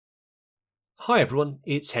Hi everyone,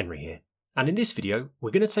 it's Henry here, and in this video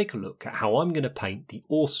we're going to take a look at how I'm going to paint the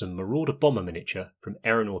awesome Marauder bomber miniature from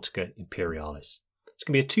Aeronautica Imperialis. It's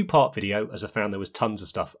going to be a two-part video as I found there was tons of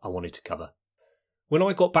stuff I wanted to cover. When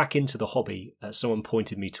I got back into the hobby, someone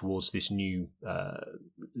pointed me towards this new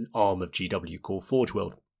arm of GW called Forge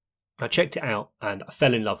World. I checked it out and I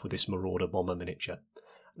fell in love with this Marauder bomber miniature.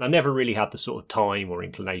 And I never really had the sort of time or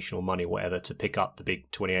inclination or money or whatever to pick up the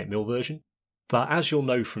big 28mm version. But as you'll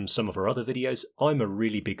know from some of our other videos, I'm a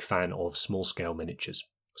really big fan of small scale miniatures.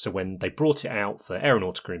 So when they brought it out for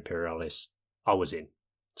Aeronautica Imperialis, I was in.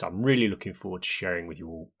 So I'm really looking forward to sharing with you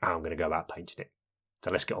all how I'm going to go about painting it.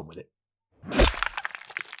 So let's get on with it.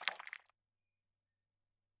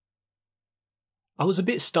 I was a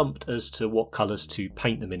bit stumped as to what colours to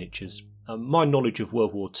paint the miniatures. My knowledge of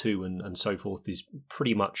World War II and so forth is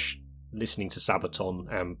pretty much listening to Sabaton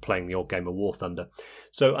and playing the old game of War Thunder.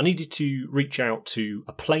 So I needed to reach out to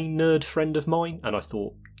a plane nerd friend of mine, and I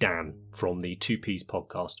thought Dan from the 2Ps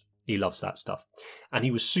podcast. He loves that stuff. And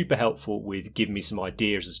he was super helpful with giving me some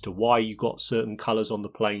ideas as to why you got certain colours on the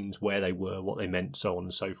planes, where they were, what they meant, so on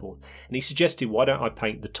and so forth. And he suggested, why don't I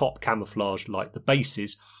paint the top camouflage like the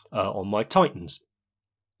bases on my Titans?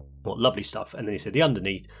 What lovely stuff. And then he said the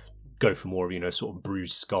underneath, go for more of, sort of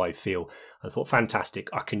bruised sky feel. I thought, fantastic,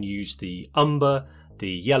 I can use the umber, the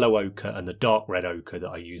yellow ochre and the dark red ochre that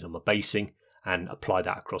I use on my basing and apply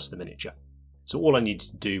that across the miniature. So all I needed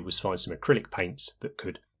to do was find some acrylic paints that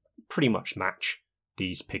could pretty much match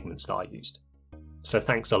these pigments that I used. So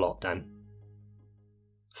thanks a lot, Dan.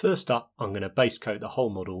 First up, I'm going to base coat the whole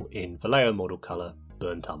model in Vallejo model colour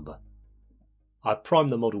Burnt Umber. I primed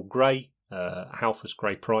the model grey. Halford's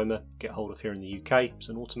grey primer, get hold of here in the UK. It's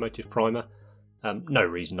an automotive primer. No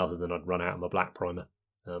reason other than I'd run out of my black primer.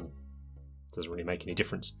 Doesn't really make any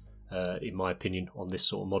difference, in my opinion, on this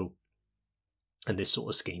sort of model and this sort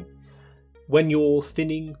of scheme. When you're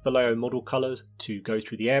thinning Vallejo model colours to go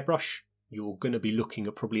through the airbrush, you're going to be looking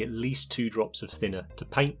at probably at least 2 drops of thinner to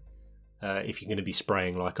paint if you're going to be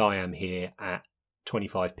spraying like I am here at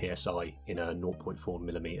 25 psi in a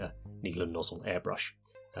 0.4mm needle and nozzle airbrush.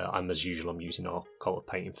 As usual, I'm using our Cult of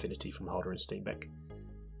Paint Infinity from Harder and Steenbeck.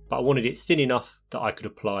 But I wanted it thin enough that I could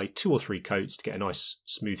apply 2 or 3 coats to get a nice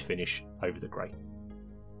smooth finish over the grey.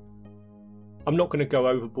 I'm not going to go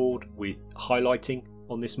overboard with highlighting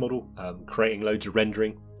on this model, creating loads of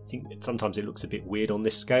rendering. I think sometimes it looks a bit weird on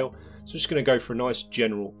this scale. So I'm just going to go for a nice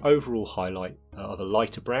general overall highlight of a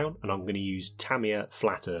lighter brown, and I'm going to use Tamiya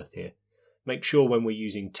Flat Earth here. Make sure when we're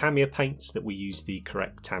using Tamiya paints that we use the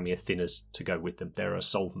correct Tamiya thinners to go with them. They're a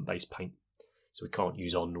solvent-based paint, so we can't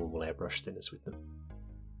use our normal airbrush thinners with them.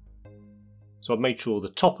 So I've made sure the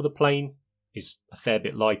top of the plane is a fair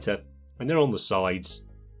bit lighter, and then on the sides,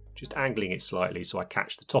 just angling it slightly so I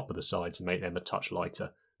catch the top of the sides and make them a touch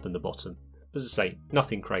lighter than the bottom. As I say,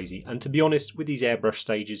 nothing crazy. And to be honest, with these airbrush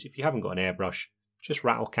stages, if you haven't got an airbrush, just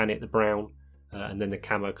rattle can it the brown and then the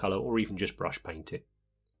camo colour, or even just brush paint it.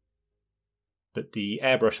 But the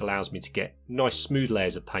airbrush allows me to get nice smooth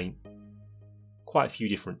layers of paint, quite a few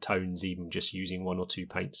different tones, even just using 1 or 2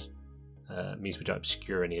 paints. It means we don't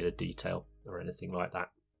obscure any of the detail or anything like that.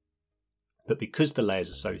 But because the layers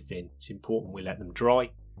are so thin, it's important we let them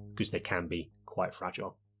dry because they can be quite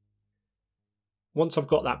fragile. Once I've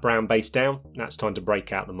got that brown base down, now it's time to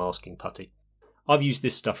break out the masking putty. I've used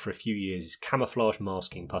this stuff for a few years. It's Camouflage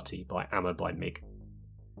Masking Putty by Armour by MIG.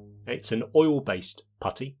 It's an oil-based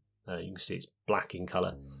putty. You can see it's black in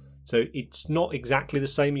colour. So it's not exactly the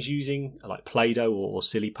same as using like Play-Doh or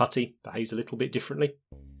silly putty. It behaves a little bit differently.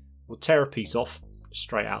 We'll tear a piece off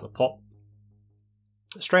straight out of the pot.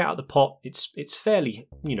 Straight out of the pot, it's fairly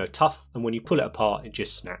tough, and when you pull it apart, it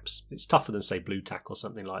just snaps. It's tougher than say blue tack or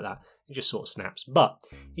something like that. It just sort of snaps. But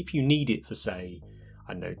if you need it for say,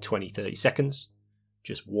 I don't know, 20-30 seconds,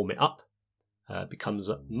 just warm it up. It becomes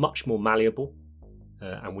much more malleable,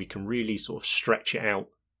 and we can really sort of stretch it out.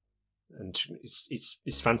 And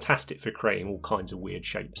it's fantastic for creating all kinds of weird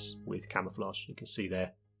shapes with camouflage. You can see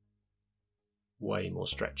they're way more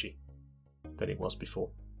stretchy than it was before.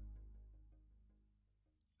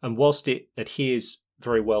 And whilst it adheres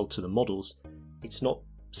very well to the models, it's not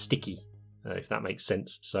sticky, if that makes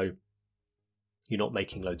sense. So you're not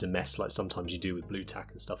making loads of mess like sometimes you do with blue tack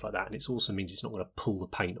and stuff like that. And it also means it's not going to pull the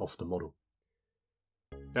paint off the model.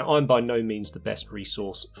 Now, I'm by no means the best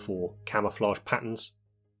resource for camouflage patterns.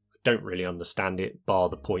 Don't really understand it, bar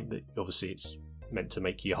the point that obviously it's meant to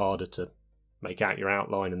make you harder to make out your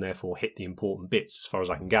outline and therefore hit the important bits as far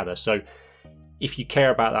as I can gather. So if you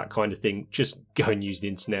care about that kind of thing, just go and use the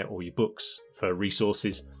internet or your books for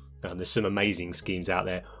resources. There's some amazing schemes out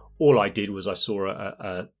there. All I did was I saw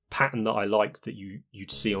a pattern that I like that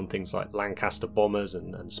you'd see on things like Lancaster bombers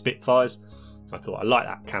and Spitfires. I thought I like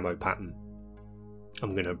that camo pattern.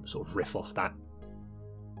 I'm going to sort of riff off that.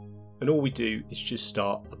 And all we do is just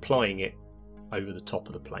start applying it over the top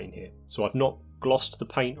of the plane here. So I've not glossed the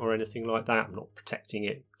paint or anything like that. I'm not protecting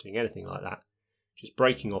it, doing anything like that. Just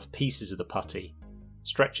breaking off pieces of the putty,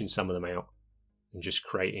 stretching some of them out, and just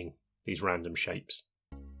creating these random shapes.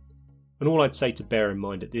 And all I'd say to bear in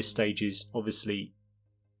mind at this stage is obviously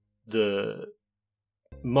the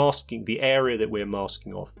masking, the area that we're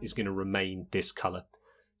masking off is going to remain this colour.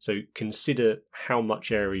 So consider how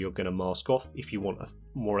much area you're going to mask off. If you want a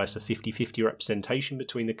more or less a 50-50 representation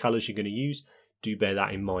between the colours you're going to use, do bear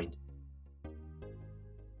that in mind.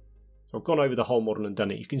 So I've gone over the whole model and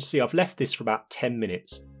done it. You can see I've left this for about 10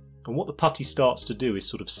 minutes. And what the putty starts to do is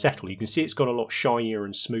sort of settle. You can see it's got a lot shinier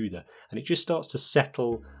and smoother, and it just starts to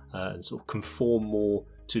settle and sort of conform more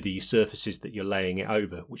to the surfaces that you're laying it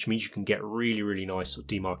over, which means you can get really, really nice sort of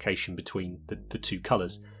demarcation between the two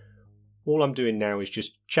colours. All I'm doing now is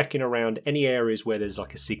just checking around any areas where there's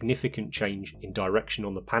like a significant change in direction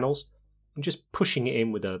on the panels, and just pushing it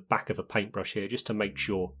in with the back of a paintbrush here just to make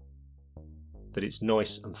sure that it's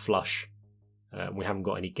nice and flush and we haven't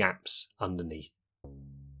got any gaps underneath.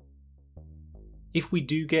 If we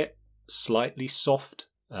do get slightly soft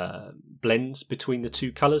blends between the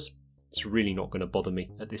two colours, it's really not going to bother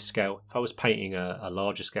me at this scale. If I was painting a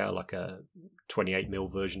larger scale, like a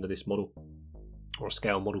 28mm version of this model, or a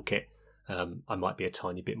scale model kit, I might be a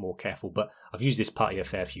tiny bit more careful, but I've used this putty a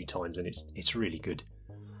fair few times and it's really good.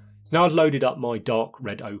 So now I've loaded up my dark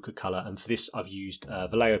red ochre colour, and for this I've used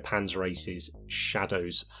Vallejo Panzer Ace's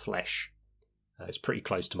Shadows Flesh. It's pretty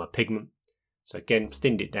close to my pigment. So again,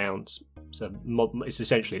 thinned it down. It's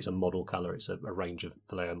essentially a model colour. It's a range of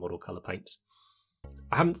Vallejo model colour paints.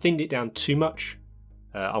 I haven't thinned it down too much.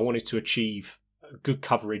 I wanted to achieve good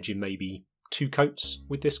coverage in maybe 2 coats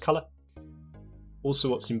with this colour. Also,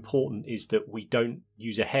 what's important is that we don't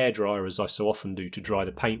use a hairdryer, as I so often do, to dry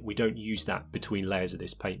the paint. We don't use that between layers of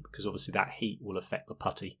this paint because obviously that heat will affect the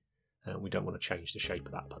putty. We don't want to change the shape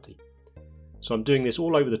of that putty. So I'm doing this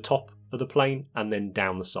all over the top of the plane and then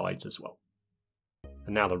down the sides as well.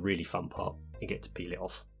 And now the really fun part, you get to peel it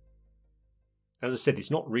off. As I said,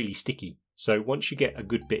 it's not really sticky, so once you get a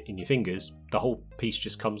good bit in your fingers, the whole piece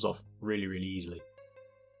just comes off really, really easily.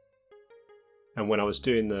 And when I was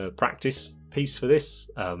doing the practice piece for this,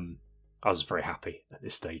 I was very happy at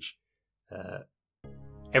this stage.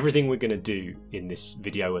 Everything we're going to do in this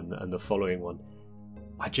video and the following one,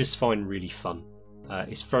 I just find really fun.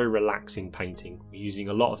 It's very relaxing painting. We're using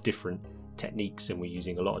a lot of different techniques and we're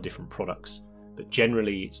using a lot of different products. But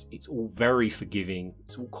generally it's all very forgiving,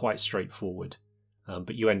 it's all quite straightforward,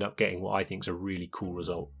 but you end up getting what I think is a really cool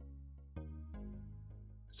result.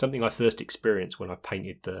 Something I first experienced when I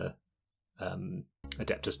painted the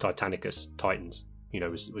Adeptus Titanicus Titans,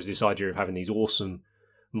 was this idea of having these awesome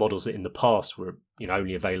models that in the past were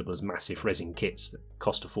only available as massive resin kits that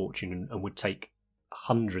cost a fortune and would take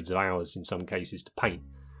hundreds of hours in some cases to paint.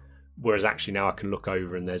 Whereas actually now I can look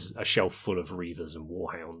over and there's a shelf full of Reavers and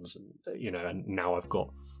Warhounds, and now I've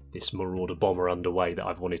got this Marauder bomber underway that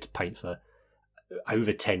I've wanted to paint for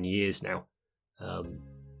over 10 years now.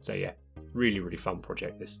 So yeah, really, really fun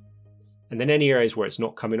project this. And then any areas where it's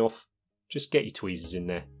not coming off, just get your tweezers in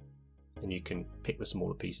there and you can pick the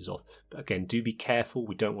smaller pieces off. But again, do be careful,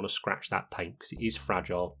 we don't want to scratch that paint because it is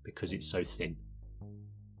fragile because it's so thin.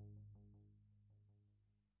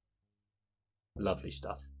 Lovely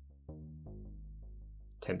stuff.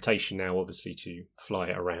 Temptation now obviously to fly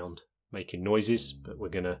it around making noises, but we're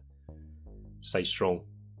going to stay strong.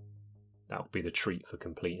 That'll be the treat for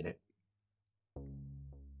completing it.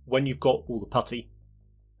 When you've got all the putty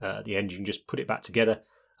at the end, you can just put it back together.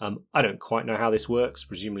 I don't quite know how this works,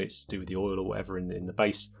 presumably it's to do with the oil or whatever in the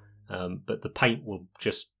base, but the paint will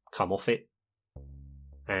just come off it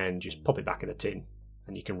and just pop it back in the tin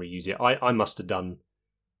and you can reuse it. I must have done,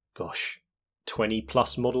 gosh, 20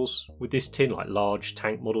 plus models with this tin, like large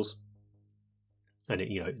tank models, and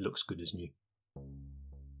it looks good as new.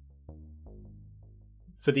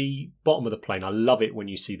 For the bottom of the plane, I love it when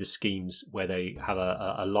you see the schemes where they have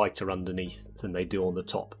a lighter underneath than they do on the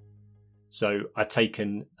top. So I've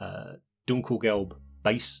taken Dunkelgelb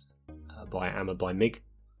base by Armour by MIG.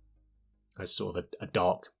 That's sort of a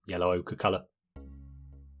dark yellow ochre colour.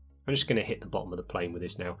 I'm just going to hit the bottom of the plane with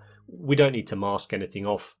this now. We don't need to mask anything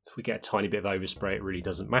off. If we get a tiny bit of overspray, it really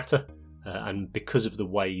doesn't matter. And because of the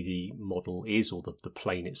way the model is, or the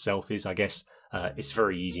plane itself is, I guess, it's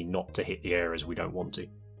very easy not to hit the areas we don't want to.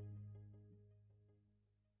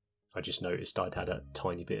 I just noticed I'd had a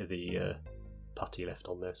tiny bit of the putty left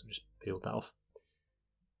on there, so I just peeled that off.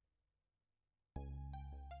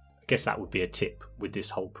 guess that would be a tip with this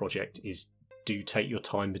whole project, is do take your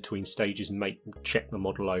time between stages, check the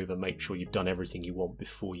model over, make sure you've done everything you want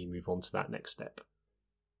before you move on to that next step.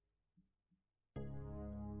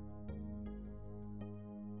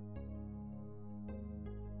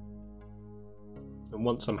 And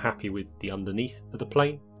once I'm happy with the underneath of the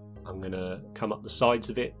plane, I'm going to come up the sides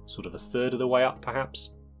of it, sort of a third of the way up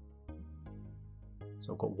perhaps.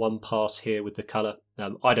 So I've got one pass here with the colour.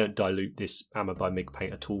 I don't dilute this Armour by MIG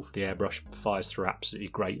paint at all for the airbrush. It fires through absolutely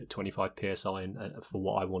great at 25 psi and for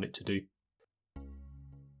what I want it to do.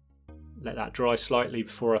 Let that dry slightly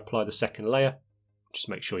before I apply the second layer. Just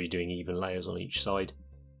make sure you're doing even layers on each side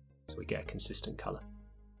so we get a consistent colour.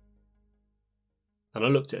 And I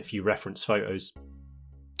looked at a few reference photos,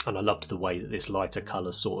 and I loved the way that this lighter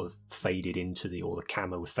colour sort of faded into or the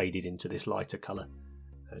camo faded into this lighter colour.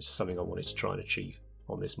 It's something I wanted to try and achieve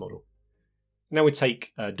on this model. Now we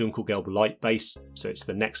take Dunkelgelb light base, so it's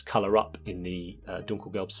the next colour up in the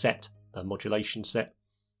Dunkelgelb set, modulation set.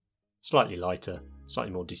 Slightly lighter,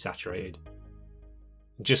 slightly more desaturated.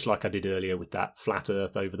 Just like I did earlier with that flat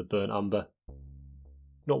earth over the burnt umber.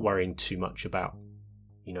 Not worrying too much about,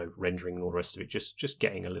 you know, rendering and all the rest of it, just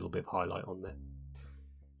getting a little bit of highlight on there.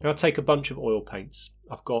 Now I take a bunch of oil paints.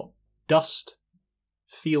 I've got Dust,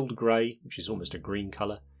 Field Grey, which is almost a green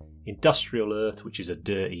colour, Industrial Earth, which is a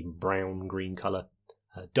dirty brown green colour,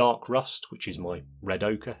 Dark Rust, which is my red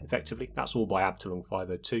ochre effectively, that's all by Abteilung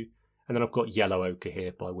 502, and then I've got Yellow Ochre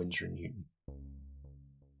here by Winsor Newton.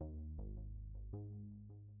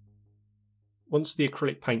 Once the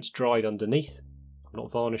acrylic paint's dried underneath, I'm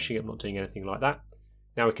not varnishing it, I'm not doing anything like that,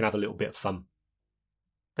 now we can have a little bit of fun.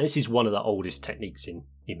 This is one of the oldest techniques in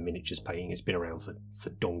miniatures painting. It's been around for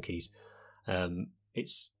donkeys.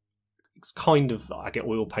 It's kind of, I get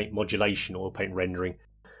oil paint modulation, oil paint rendering,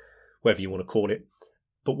 whatever you want to call it.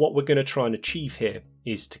 But what we're going to try and achieve here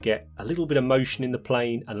is to get a little bit of motion in the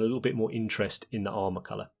plane and a little bit more interest in the armour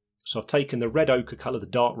colour. So I've taken the red ochre colour, the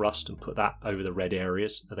dark rust, and put that over the red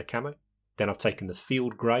areas of the camo. Then I've taken the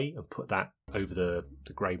field grey and put that over the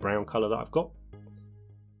grey-brown colour that I've got.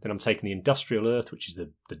 Then I'm taking the industrial earth, which is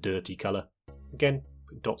the dirty colour. Again,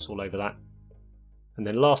 put dots all over that. And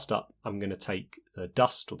then last up, I'm going to take the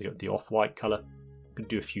dust, or the off-white colour. I'm going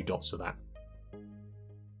to do a few dots of that.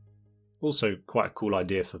 Also, quite a cool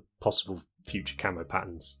idea for possible future camo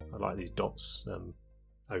patterns. I like these dots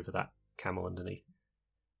over that camo underneath.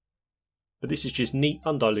 But this is just neat,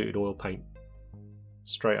 undiluted oil paint,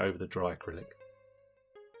 straight over the dry acrylic.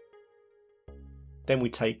 Then we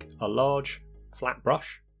take a large flat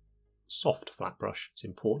brush, soft flat brush, it's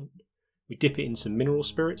important. We dip it in some mineral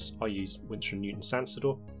spirits. I use Winsor Newton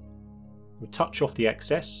Sansador. We touch off the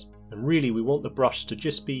excess, and really we want the brush to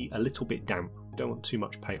just be a little bit damp. We don't want too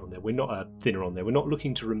much paint on there. We're not thinner on there. We're not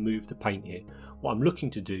looking to remove the paint here. What I'm looking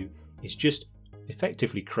to do is just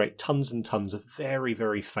effectively create tons and tons of very,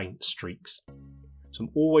 very faint streaks. So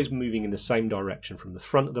I'm always moving in the same direction from the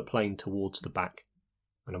front of the plane towards the back,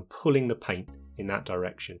 and I'm pulling the paint in that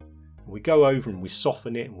direction. And we go over and we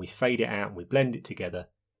soften it and we fade it out and we blend it together,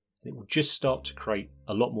 and it will just start to create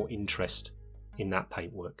a lot more interest in that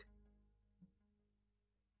paintwork.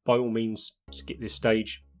 By all means, skip this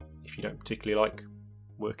stage if you don't particularly like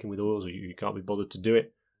working with oils or you can't be bothered to do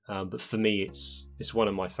it. But for me, it's one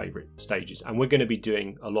of my favourite stages, and we're going to be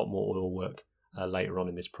doing a lot more oil work later on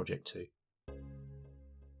in this project too.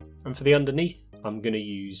 And for the underneath, I'm going to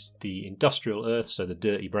use the industrial earth, so the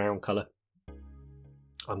dirty brown colour.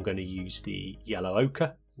 I'm going to use the yellow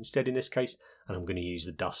ochre instead in this case, and I'm going to use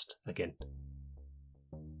the dust again.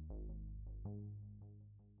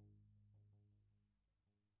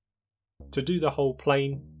 To do the whole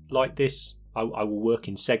plane like this, I will work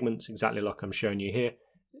in segments exactly like I'm showing you here.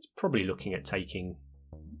 It's probably looking at taking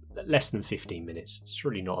less than 15 minutes. It's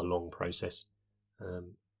really not a long process.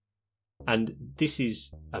 And this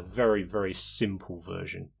is a very, very simple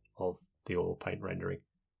version of the oil paint rendering.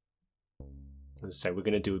 As I say, we're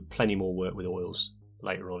going to do plenty more work with oils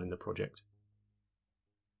later on in the project.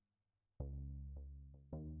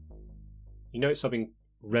 You notice I've been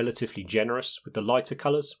relatively generous with the lighter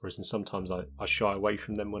colours, whereas sometimes I shy away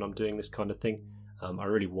from them when I'm doing this kind of thing. I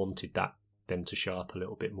really wanted them to show up a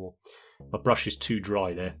little bit more. My brush is too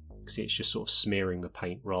dry there. See, it's just sort of smearing the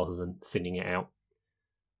paint rather than thinning it out.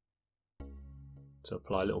 So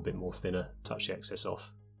apply a little bit more thinner, touch the excess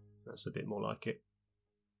off. That's a bit more like it.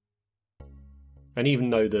 And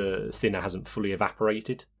even though the thinner hasn't fully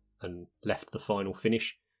evaporated and left the final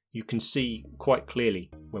finish, you can see quite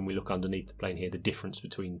clearly when we look underneath the plane here the difference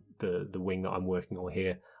between the wing that I'm working on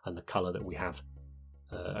here and the colour that we have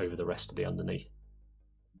over the rest of the underneath.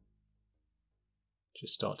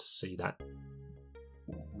 Just start to see that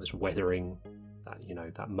almost weathering, that, you know,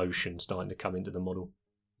 that motion starting to come into the model.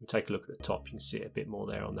 You take a look at the top, you can see it a bit more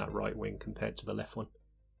there on that right wing compared to the left one.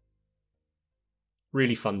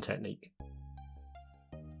 Really fun technique.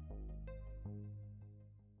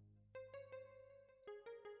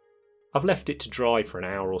 I've left it to dry for an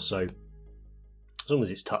hour or so. As long as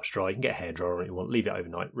it's touch dry, you can get a hairdryer on it if you want, leave it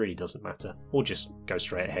overnight, really doesn't matter. Or just go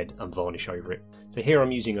straight ahead and varnish over it. So here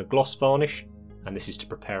I'm using a gloss varnish, and this is to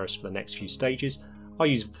prepare us for the next few stages. I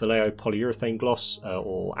use Vallejo polyurethane gloss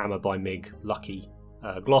or Armour by MIG Lucky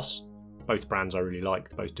gloss. Both brands I really like,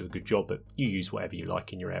 they both do a good job, but you use whatever you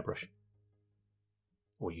like in your airbrush.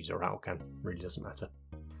 Or use a rattle can, really doesn't matter.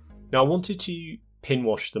 Now I wanted to pin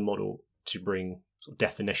wash the model to bring sort of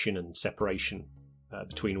definition and separation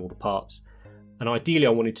between all the parts. And ideally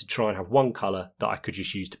I wanted to try and have one colour that I could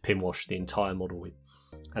just use to pin wash the entire model with.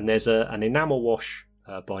 And there's an enamel wash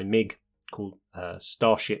by MIG called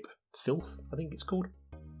Starship Filth, I think it's called.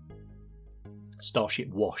 Starship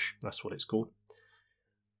Wash, that's what it's called.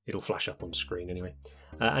 It'll flash up on screen anyway.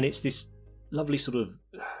 And it's this lovely sort of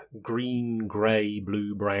green, grey,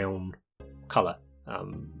 blue, brown colour,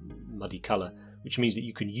 muddy colour, which means that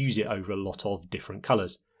you can use it over a lot of different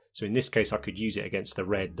colours. So in this case I could use it against the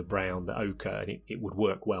red, the brown, the ochre, and it would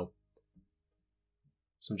work well.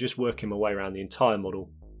 So I'm just working my way around the entire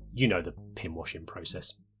model. You know the pin washing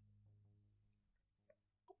process.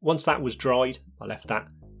 Once that was dried, I left that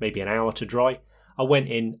maybe an hour to dry. I went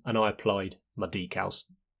in and I applied my decals.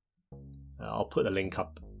 I'll put the link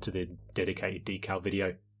up to the dedicated decal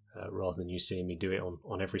video rather than you seeing me do it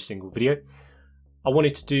on every single video. I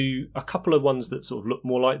wanted to do a couple of ones that sort of look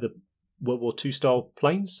more like the World War II style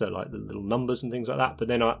planes, so like the little numbers and things like that, but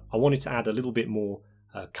then I wanted to add a little bit more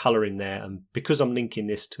colour in there, and because I'm linking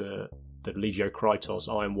this to the Legio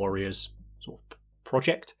Krytos Iron Warriors sort of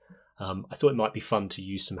project, I thought it might be fun to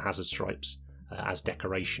use some hazard stripes as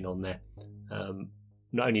decoration on there.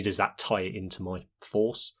 Not only does that tie it into my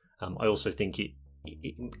force, I also think it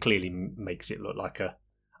clearly makes it look like a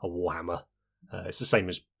Warhammer. It's the same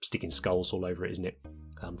as sticking skulls all over it, isn't it?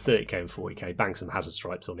 30k and 40k, bang some hazard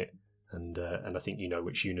stripes on it, and I think you know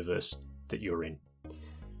which universe that you're in.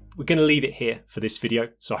 We're going to leave it here for this video,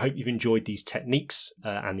 so I hope you've enjoyed these techniques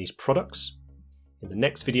and these products. In the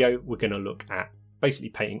next video, we're going to look at basically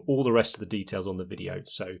painting all the rest of the details on the video,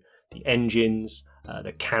 so the engines,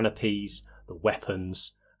 the canopies, the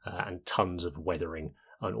weapons, and tons of weathering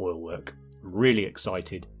and oil work. Really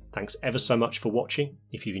excited. Thanks ever so much for watching.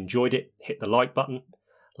 If you've enjoyed it, hit the like button.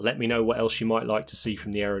 Let me know what else you might like to see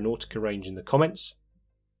from the Aeronautica range in the comments,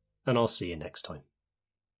 and I'll see you next time.